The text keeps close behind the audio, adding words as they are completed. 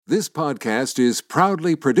This podcast is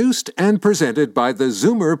proudly produced and presented by the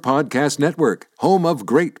Zoomer Podcast Network, home of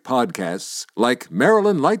great podcasts like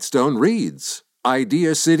Marilyn Lightstone Reads,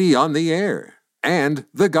 Idea City on the Air, and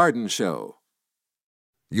The Garden Show.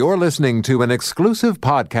 You're listening to an exclusive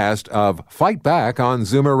podcast of Fight Back on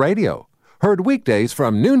Zoomer Radio, heard weekdays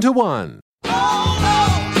from noon to 1.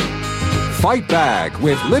 Fight Back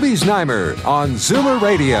with Libby Znaimer on Zoomer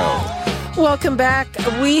Radio. Welcome back.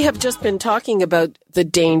 We have just been talking about the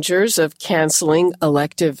dangers of canceling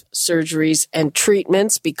elective surgeries and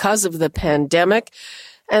treatments because of the pandemic.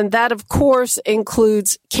 And that, of course,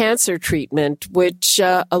 includes cancer treatment, which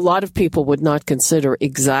a lot of people would not consider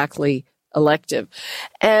exactly elective.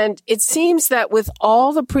 And it seems that with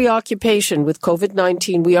all the preoccupation with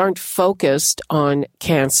COVID-19, we aren't focused on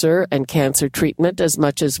cancer and cancer treatment as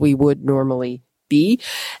much as we would normally be.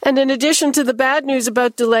 And in addition to the bad news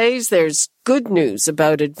about delays, there's good news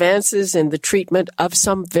about advances in the treatment of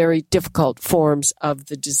some very difficult forms of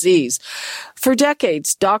the disease. For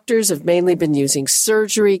decades, doctors have mainly been using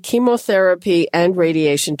surgery, chemotherapy, and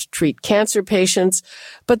radiation to treat cancer patients.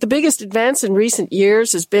 But the biggest advance in recent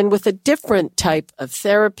years has been with a different type of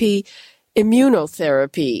therapy,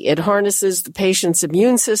 immunotherapy. It harnesses the patient's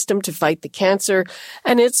immune system to fight the cancer,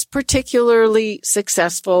 and it's particularly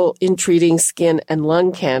successful in treating skin and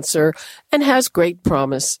lung cancer and has great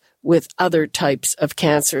promise with other types of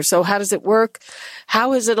cancer. So how does it work?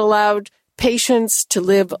 How has it allowed patients to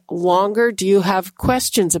live longer? Do you have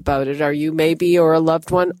questions about it? Are you maybe or a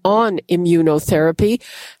loved one on immunotherapy?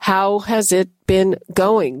 How has it been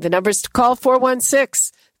going? The numbers to call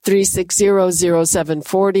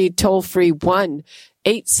 416-360-0740, toll free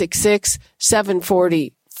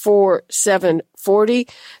 1-866-740-4740.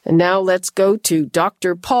 And now let's go to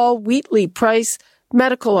Dr. Paul Wheatley-Price,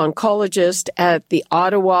 medical oncologist at the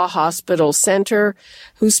Ottawa Hospital Centre,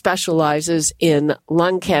 who specializes in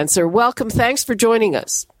lung cancer. Welcome. Thanks for joining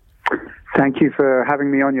us. Thank you for having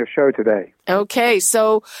me on your show today. Okay.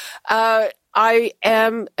 So, I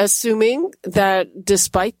am assuming that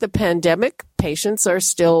despite the pandemic, patients are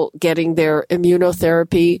still getting their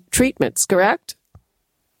immunotherapy treatments, correct?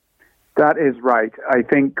 That is right. I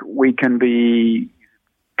think we can be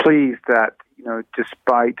pleased that,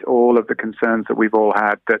 despite all of the concerns that we've all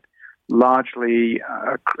had, that largely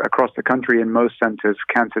across the country in most centers,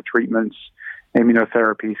 cancer treatments,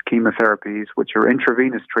 immunotherapies, chemotherapies, which are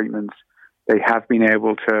intravenous treatments, they have been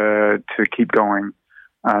able to keep going.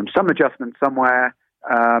 Some adjustments somewhere,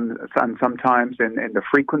 and sometimes in the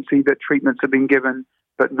frequency that treatments have been given,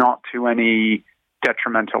 but not to any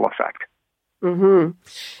detrimental effect. Mm-hmm.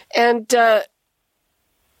 And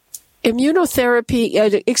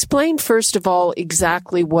immunotherapy, explain first of all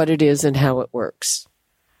exactly what it is and how it works.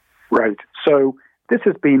 Right. So this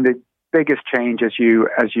has been the biggest change, as you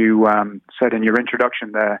said in your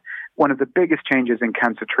introduction there. One of the biggest changes in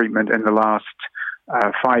cancer treatment in the last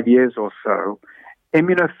 5 years or so.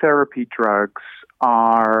 Immunotherapy drugs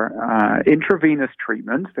are intravenous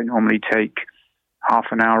treatments. They normally take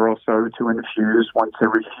half an hour or so to infuse once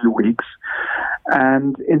every few weeks.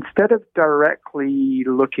 And instead of directly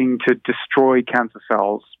looking to destroy cancer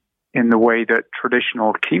cells in the way that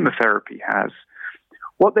traditional chemotherapy has,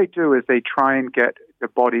 what they do is they try and get the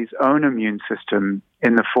body's own immune system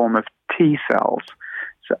in the form of T cells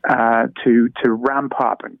to ramp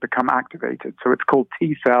up and become activated. So it's called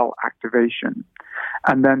T cell activation.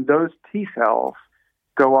 And then those T cells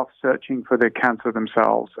go off searching for the cancer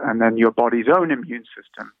themselves, and then your body's own immune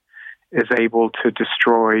system is able to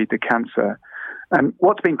destroy the cancer. And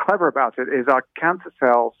what's been clever about it is our cancer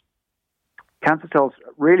cells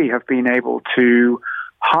really have been able to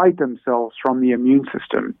hide themselves from the immune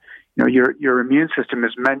system. Your immune system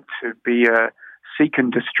is meant to be a seek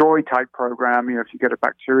and destroy type program. If you get a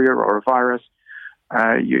bacteria or a virus,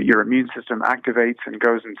 your immune system activates and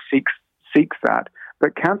goes and seeks that.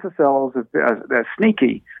 But cancer cells, they're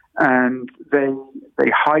sneaky, and they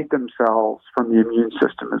hide themselves from the immune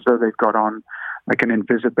system as though they've got on like an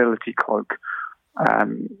invisibility cloak.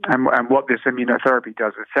 And what this immunotherapy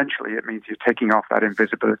does, essentially, it means you're taking off that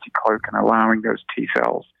invisibility cloak and allowing those T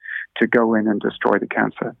cells to go in and destroy the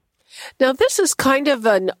cancer. Now, this is kind of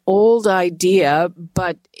an old idea,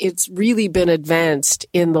 but it's really been advanced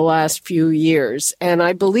in the last few years. And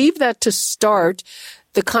I believe that to start,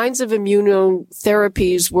 the kinds of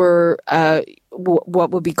immunotherapies were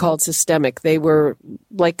what would be called systemic. They were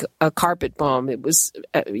like a carpet bomb. It was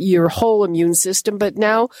your whole immune system, but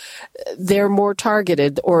now they're more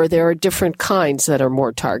targeted, or there are different kinds that are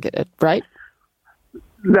more targeted, right?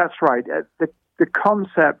 That's right. The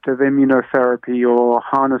concept of immunotherapy or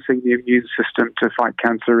harnessing the immune system to fight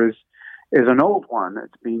cancer is an old one.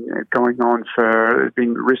 It's been going on it's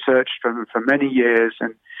been researched for many years,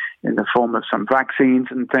 and in the form of some vaccines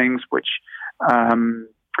and things, which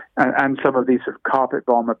and some of these sort of carpet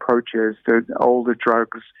bomb approaches, the older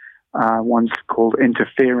drugs, ones called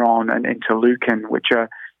interferon and interleukin, which are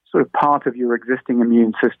sort of part of your existing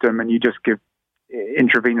immune system, and you just give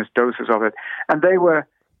intravenous doses of it. And they were,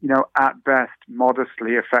 at best,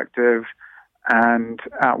 modestly effective, and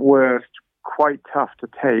at worst, quite tough to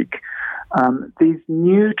take. These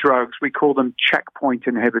new drugs, we call them checkpoint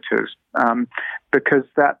inhibitors, because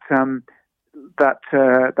that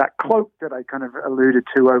cloak that I kind of alluded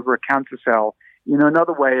to over a cancer cell,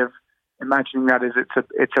 another way of imagining that is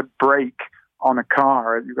it's a brake on a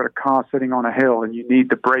car. You've got a car sitting on a hill, and you need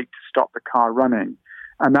the brake to stop the car running.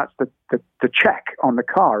 And that's the check on the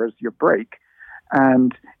car is your brake.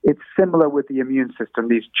 And it's similar with the immune system,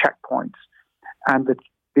 these checkpoints. And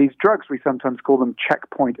these drugs, we sometimes call them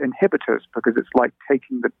checkpoint inhibitors, because it's like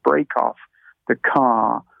taking the brake off the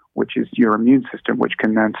car, which is your immune system, which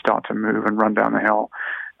can then start to move and run down the hill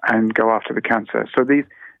and go after the cancer. So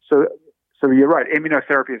you're right,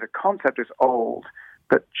 immunotherapy as a concept is old,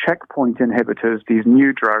 but checkpoint inhibitors, these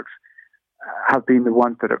new drugs, have been the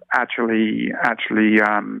ones that have actually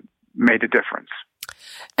made a difference.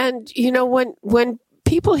 And, when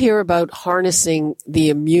people hear about harnessing the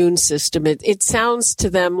immune system, it sounds to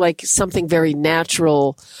them like something very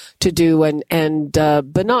natural to do and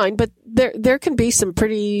benign, but there can be some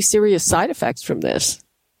pretty serious side effects from this.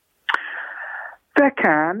 There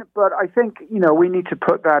can, but I think, we need to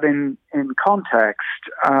put that in context.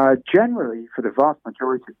 Generally, for the vast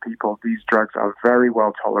majority of people, these drugs are very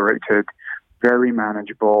well tolerated, very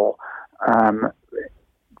manageable.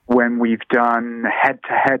 When we've done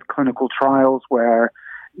head-to-head clinical trials where,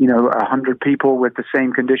 100 people with the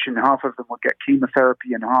same condition, half of them will get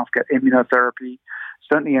chemotherapy and half get immunotherapy.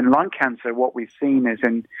 Certainly in lung cancer, what we've seen is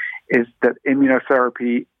that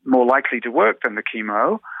immunotherapy more likely to work than the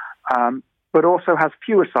chemo, but also has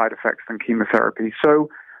fewer side effects than chemotherapy. So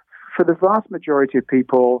for the vast majority of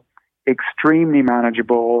people, extremely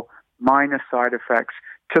manageable, minor side effects,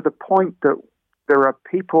 to the point that there are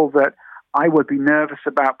people that I would be nervous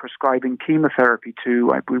about prescribing chemotherapy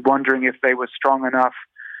to. I'd be wondering if they were strong enough,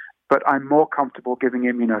 but I'm more comfortable giving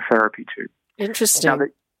immunotherapy to. Interesting. Now,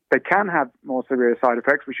 they can have more severe side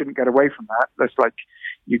effects. We shouldn't get away from that. That's like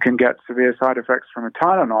you can get severe side effects from a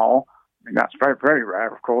Tylenol. I mean, that's very, very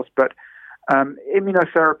rare, of course, but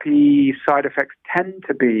immunotherapy side effects tend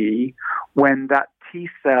to be when that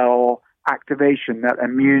T-cell activation, that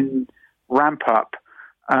immune ramp-up,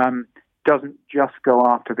 doesn't just go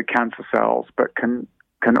after the cancer cells, but can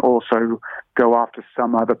also go after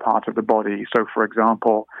some other part of the body. So, for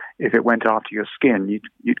example, if it went after your skin,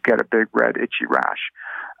 you'd get a big red itchy rash,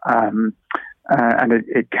 and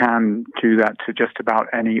it can do that to just about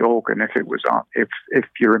any organ. If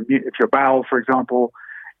your bowel, for example,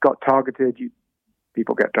 got targeted,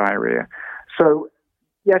 people get diarrhea. So,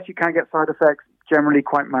 yes, you can get side effects. Generally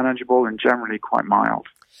quite manageable and generally quite mild.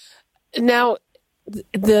 Now,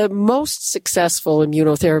 the most successful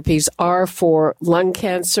immunotherapies are for lung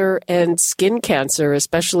cancer and skin cancer,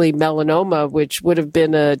 especially melanoma, which would have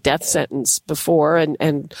been a death sentence before,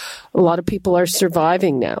 and a lot of people are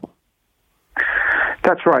surviving now.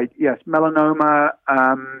 That's right, yes. Melanoma,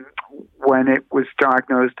 when it was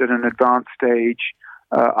diagnosed at an advanced stage,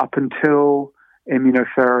 up until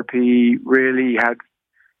immunotherapy, really had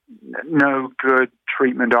no good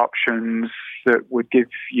treatment options that would give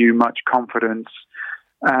you much confidence.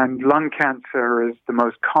 And lung cancer is the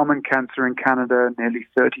most common cancer in Canada, nearly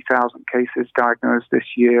 30,000 cases diagnosed this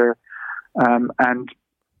year. And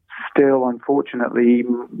still, unfortunately,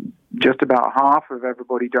 just about half of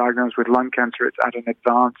everybody diagnosed with lung cancer, it's at an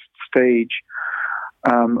advanced stage,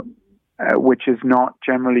 which is not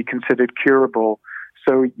generally considered curable.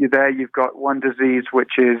 So you've got one disease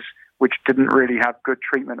which didn't really have good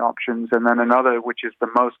treatment options, and then another which is the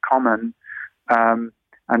most common,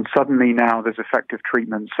 and suddenly now there's effective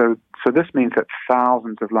treatment. So this means that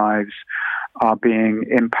thousands of lives are being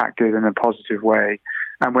impacted in a positive way,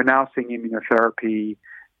 and we're now seeing immunotherapy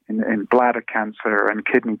in bladder cancer and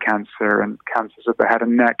kidney cancer and cancers of the head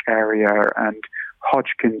and neck area and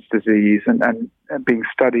Hodgkin's disease, and being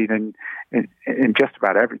studied in just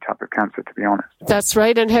about every type of cancer, to be honest. That's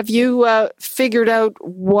right. And have you figured out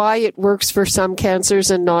why it works for some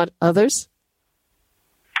cancers and not others?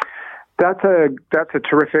 That's a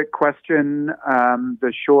terrific question.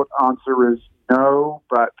 The short answer is no,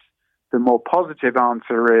 but the more positive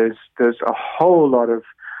answer is there's a whole lot of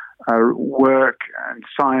work and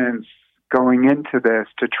science going into this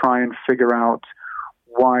to try and figure out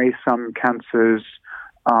why some cancers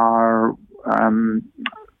are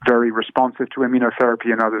very responsive to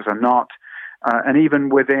immunotherapy and others are not. And even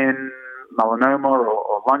within melanoma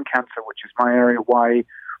or lung cancer, which is my area, why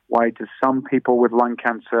do some people with lung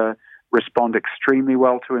cancer respond extremely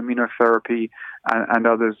well to immunotherapy and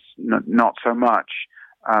others not so much?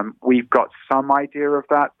 We've got some idea of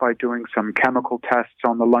that by doing some chemical tests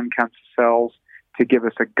on the lung cancer cells to give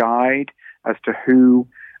us a guide as to who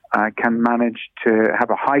can manage to have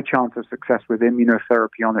a high chance of success with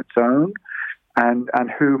immunotherapy on its own, and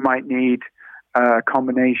who might need a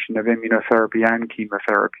combination of immunotherapy and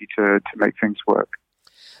chemotherapy to make things work.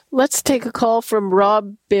 Let's take a call from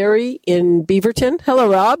Rob Berry in Beaverton. Hello,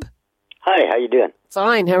 Rob. Hi, how you doing?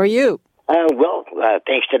 Fine. How are you?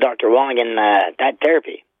 Thanks to Dr. Wong and that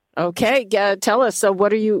therapy. Okay, tell us. So,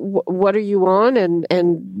 what are you on,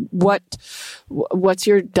 and what's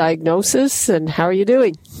your diagnosis, and how are you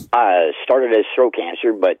doing? Started as throat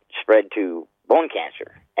cancer, but spread to bone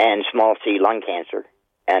cancer and small C lung cancer,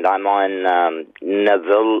 and I'm on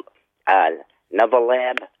Nivolumab.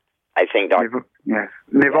 I think, Doctor. Yes,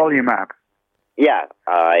 Nivolumab. Yeah,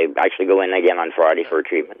 I actually go in again on Friday for a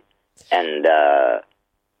treatment, and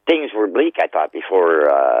things were bleak, I thought, before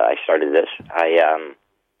I started this.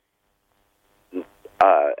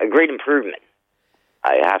 A great improvement,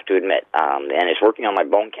 I have to admit, and it's working on my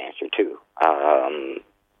bone cancer, too.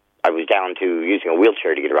 I was down to using a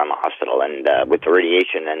wheelchair to get around the hospital, and with the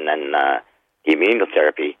radiation and then the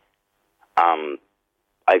immunotherapy,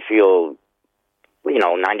 I feel,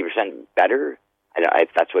 90% better. If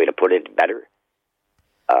that's the way to put it, better.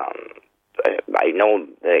 I know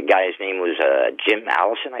the guy's name was Jim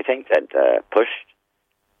Allison, I think, that pushed.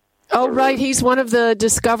 Oh, right. He's one of the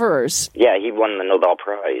discoverers. Yeah, he won the Nobel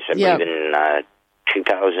Prize, I believe, in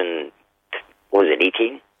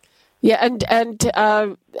 2018? Yeah, and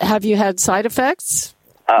have you had side effects?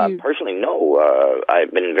 Personally, no.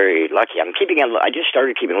 I've been very lucky. I just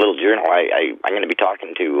started keeping a little journal. I'm going to be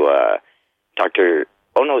talking to Dr.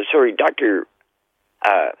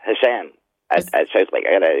 Hassam at South Lake.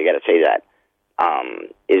 I gotta say that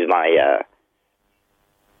is my.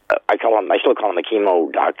 I still call him a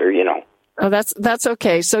chemo doctor. Oh, that's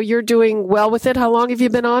okay. So you're doing well with it. How long have you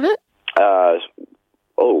been on it?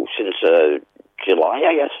 Since July,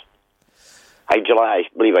 I guess. I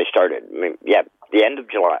believe I started. The end of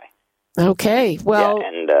July. Okay. Well, yeah,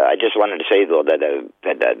 and I just wanted to say though that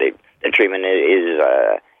the treatment is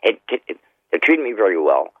they're treating me very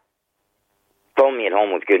well. Phone me at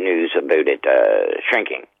home with good news about it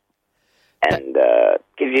shrinking. And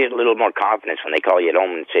gives you a little more confidence when they call you at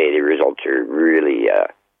home and say the results are really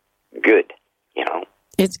good,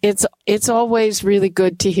 It's always really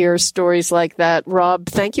good to hear stories like that. Rob,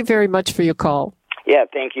 thank you very much for your call. Yeah,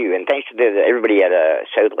 thank you. And thanks to everybody at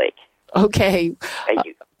South Lake. Okay. Thank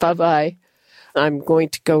you. Bye-bye. I'm going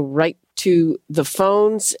to go right to the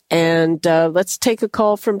phones, and let's take a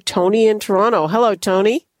call from Tony in Toronto. Hello,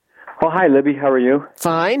 Tony. Oh, hi, Libby. How are you?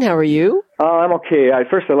 Fine. How are you? I'm okay.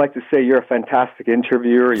 First, I'd like to say you're a fantastic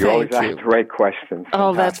interviewer. You always ask the right questions.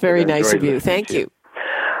 Oh, that's very nice of you. Thank you.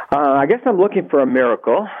 I guess I'm looking for a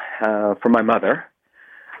miracle for my mother.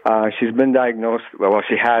 She's been diagnosed,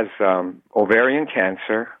 she has ovarian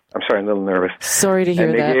cancer. I'm sorry, I'm a little nervous. Sorry to hear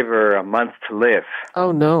that. And they gave her a month to live.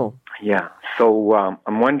 Oh, no. Yeah. So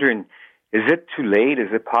I'm wondering, is it too late?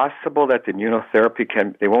 Is it possible that the immunotherapy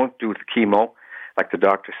they won't do the chemo, like the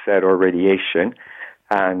doctor said, or radiation?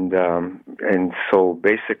 And so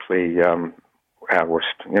basically,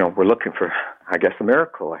 we're looking for, I guess, a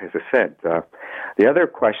miracle, as I said. The other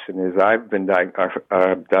question is, I've been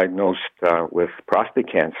diagnosed with prostate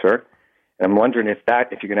cancer. I'm wondering if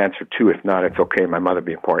you can answer two. If not, it's okay. My mother would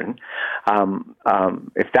be important.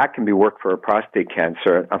 If that can be worked for a prostate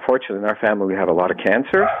cancer. Unfortunately, in our family, we have a lot of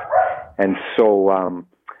cancer. And so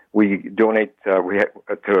we donate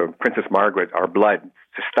to Princess Margaret our blood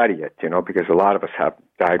to study it, because a lot of us have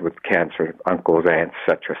died with cancer, uncles, aunts,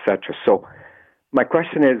 et cetera. So my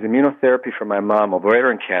question is, immunotherapy for my mom,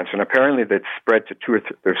 ovarian cancer, and apparently that's spread to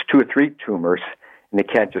there's 2 or 3 tumors, and they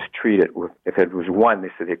can't just treat it. If it was one,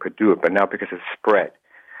 they said they could do it, but now because it's spread.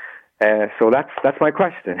 So that's my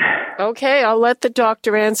question. Okay, I'll let the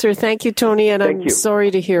doctor answer. Thank you, Tony, and I'm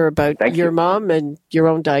sorry to hear about your mom and your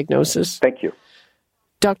own diagnosis. Thank you.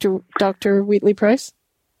 Dr. Wheatley-Price?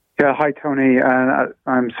 Yeah, hi, Tony.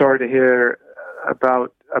 I'm sorry to hear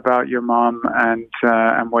about your mom and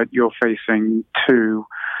what you're facing too.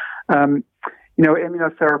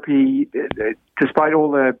 Immunotherapy, despite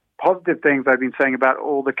all the positive things I've been saying about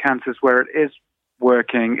all the cancers where it is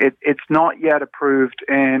working, it's not yet approved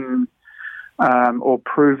in or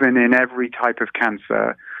proven in every type of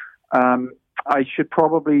cancer. I should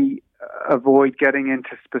probably avoid getting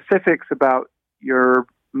into specifics about your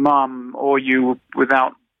mum or you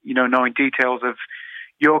without, knowing details of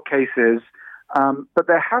your cases. But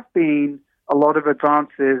there have been a lot of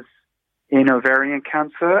advances in ovarian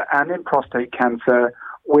cancer and in prostate cancer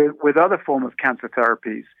with other forms of cancer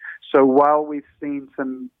therapies. So while we've seen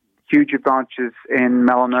some huge advances in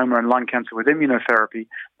melanoma and lung cancer with immunotherapy,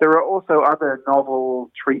 there are also other novel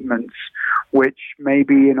treatments which may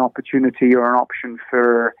be an opportunity or an option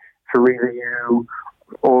for either you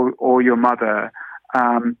or your mother.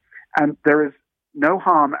 And there is no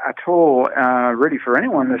harm at all, really, for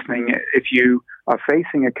anyone listening, if you are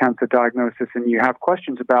facing a cancer diagnosis and you have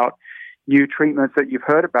questions about new treatments that you've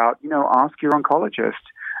heard about, ask your oncologist.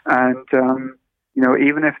 And,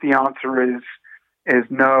 even if the answer is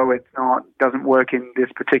no, it's not, doesn't work in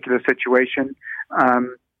this particular situation,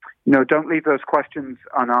 don't leave those questions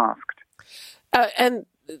unasked. And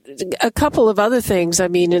a couple of other things. I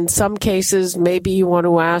mean, in some cases, maybe you want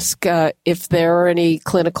to ask if there are any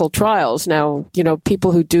clinical trials. Now,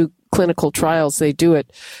 people who do clinical trials, they do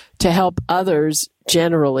it to help others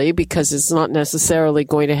generally because it's not necessarily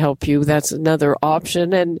going to help you. That's another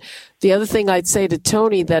option. And the other thing I'd say to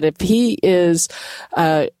Tony, that if he is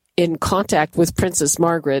in contact with Princess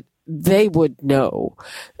Margaret, they would know.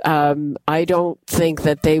 I don't think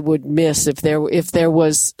that they would miss if there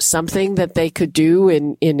was something that they could do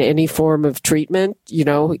in any form of treatment.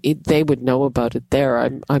 They would know about it there.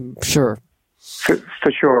 I'm sure.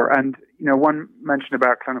 For sure. And one mention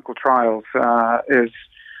about clinical trials is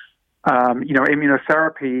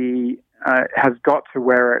immunotherapy has got to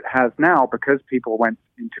where it has now because people went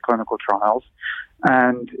into clinical trials.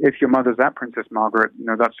 And if your mother's at Princess Margaret,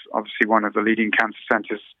 that's obviously one of the leading cancer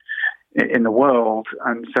centers in the world,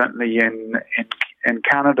 and certainly in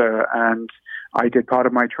Canada. And I did part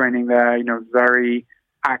of my training there, very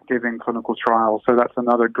active in clinical trials. So that's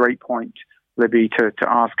another great point, Libby, to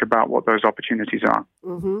ask about what those opportunities are.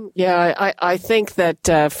 Mm-hmm. Yeah, I think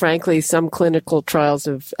that, frankly, some clinical trials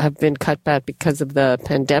have been cut back because of the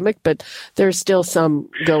pandemic, but there's still some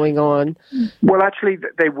going on. Well, actually,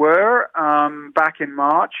 they were. Back in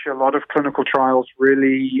March, a lot of clinical trials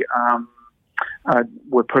really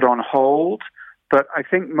were put on hold. But I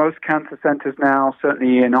think most cancer centers now,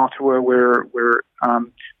 certainly in Ottawa, we're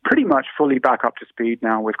pretty much fully back up to speed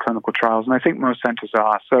now with clinical trials, and I think most centers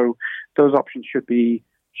are. So those options should be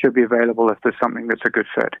available if there's something that's a good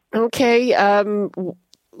fit. Okay,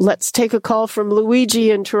 let's take a call from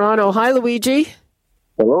Luigi in Toronto. Hi, Luigi.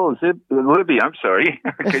 Hello, is it Libby? I'm sorry.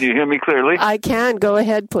 Can you hear me clearly? I can. Go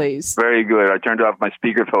ahead, please. Very good. I turned off my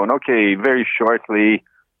speakerphone. Okay, very shortly.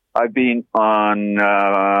 I've been on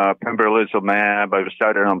pembrolizumab. I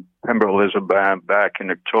started on pembrolizumab back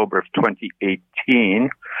in October of 2018.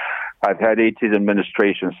 I've had 18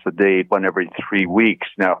 administrations to date, one every 3 weeks.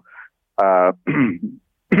 Now, pardon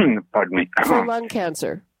me. For lung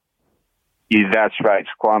cancer. Yeah, that's right.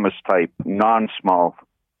 Squamous type, non-small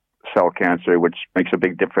cell cancer, which makes a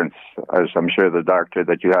big difference, as I'm sure the doctor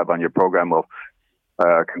that you have on your program will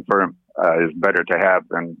confirm. Is better to have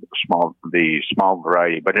than the small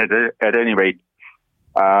variety. But at any rate,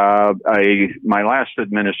 my last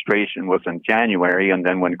administration was in January, and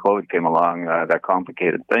then when COVID came along, that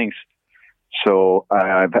complicated things. So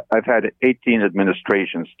I've had 18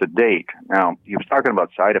 administrations to date. Now, he was talking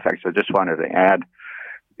about side effects. I just wanted to add,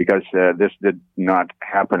 because this did not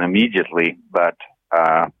happen immediately, but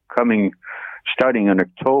starting in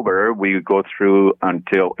October, we go through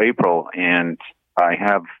until April, and I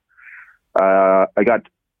got,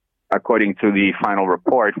 according to the final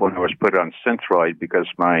report, when I was put on Synthroid, because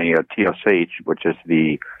my TSH, which is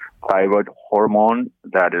the thyroid hormone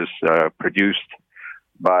that is produced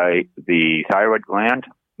by the thyroid gland,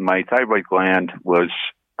 my thyroid gland was,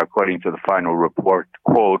 according to the final report,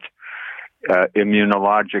 quote,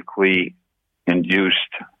 immunologically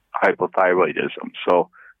induced hypothyroidism. So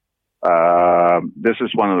this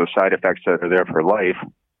is one of the side effects that are there for life,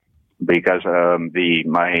 because what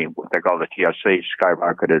they call the TSH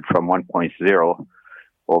skyrocketed from 1.0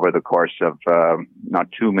 over the course of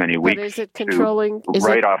not too many weeks. But is it controlling?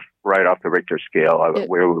 Right off the Richter scale.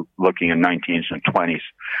 We're looking in 19s and 20s.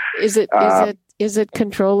 Is it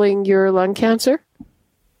controlling your lung cancer?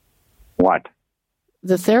 What?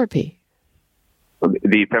 The therapy.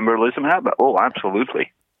 The pembrolizumab? Oh,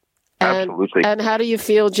 absolutely. Absolutely. And how do you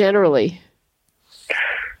feel generally?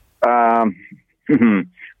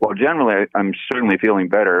 Well, generally, I'm certainly feeling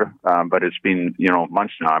better, but it's been,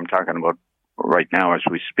 months now. I'm talking about right now as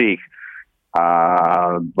we speak.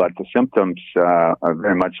 But the symptoms are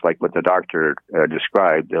very much like what the doctor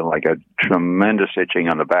described. They're like a tremendous itching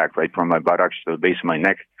on the back, right from my buttocks to the base of my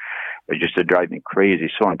neck. It used to drive me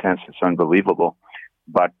crazy, so intense, it's unbelievable.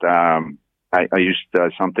 But I used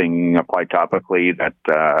something applied topically that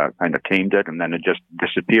kind of tamed it, and then it just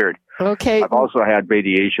disappeared. Okay. I've also had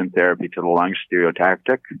radiation therapy to the lungs,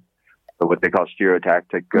 stereotactic, what they call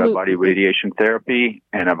stereotactic body radiation therapy,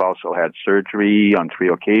 and I've also had surgery on 3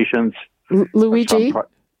 occasions. Luigi?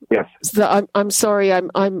 Yes. I'm sorry.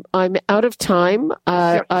 I'm out of time.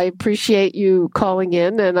 Yes. I appreciate you calling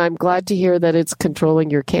in, and I'm glad to hear that it's controlling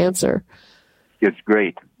your cancer. It's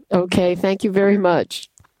great. Okay. Thank you very much.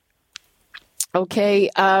 Okay.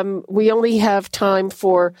 We only have time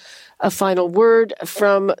for a final word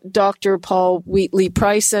from Dr. Paul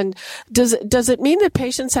Wheatley-Price. And does it mean that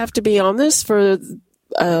patients have to be on this for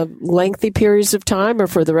lengthy periods of time or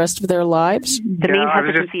for the rest of their lives? The main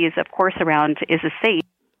hesitancy is, of course, around is it safe?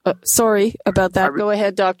 Sorry about that. Go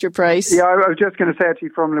ahead, Dr. Price. Yeah, I was just going to say actually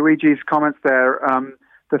from Luigi's comments there,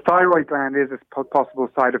 the thyroid gland is a possible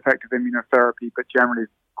side effect of immunotherapy, but generally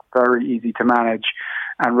very easy to manage.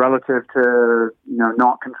 And relative to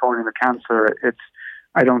not controlling the cancer,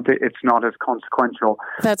 I don't think it's not as consequential.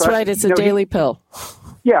 That's right. It's a daily pill.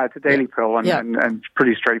 Yeah, it's a daily pill and it's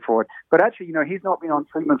pretty straightforward. But actually, he's not been on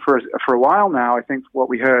treatment for a while now. I think what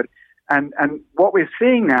we heard. And what we're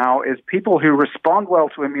seeing now is people who respond well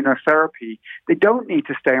to immunotherapy, they don't need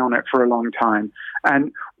to stay on it for a long time.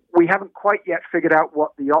 And we haven't quite yet figured out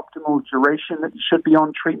what the optimal duration that you should be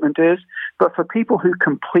on treatment is. But for people who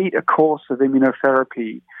complete a course of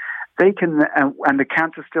immunotherapy, they can, and the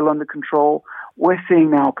cancer's still under control, we're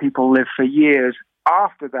seeing now people live for years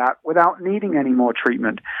after that without needing any more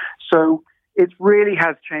treatment. So it really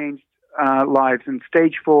has changed lives. And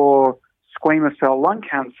stage 4 squamous cell lung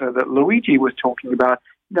cancer that Luigi was talking about,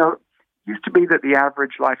 used to be that the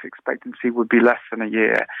average life expectancy would be less than a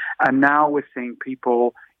year. And now we're seeing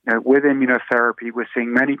people, with immunotherapy, we're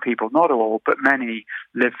seeing many people, not all, but many,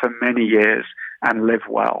 live for many years and live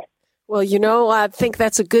well. Well, I think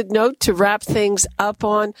that's a good note to wrap things up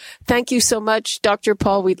on. Thank you so much, Dr.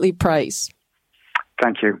 Paul Wheatley-Price.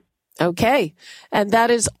 Thank you. Okay. And that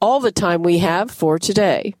is all the time we have for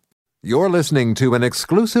today. You're listening to an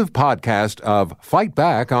exclusive podcast of Fight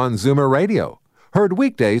Back on Zoomer Radio. Heard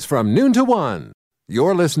weekdays from noon to 1.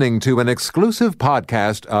 You're listening to an exclusive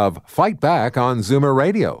podcast of Fight Back on Zoomer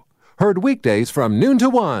Radio. Heard weekdays from noon to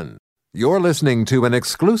 1. You're listening to an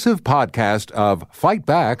exclusive podcast of Fight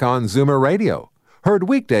Back on Zoomer Radio. Heard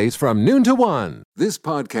weekdays from noon to 1. This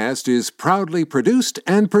podcast is proudly produced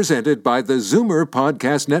and presented by the Zoomer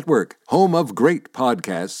Podcast Network, home of great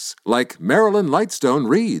podcasts like Marilyn Lightstone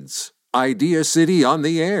Reads, Idea City on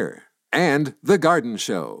the Air, and The Garden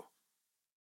Show.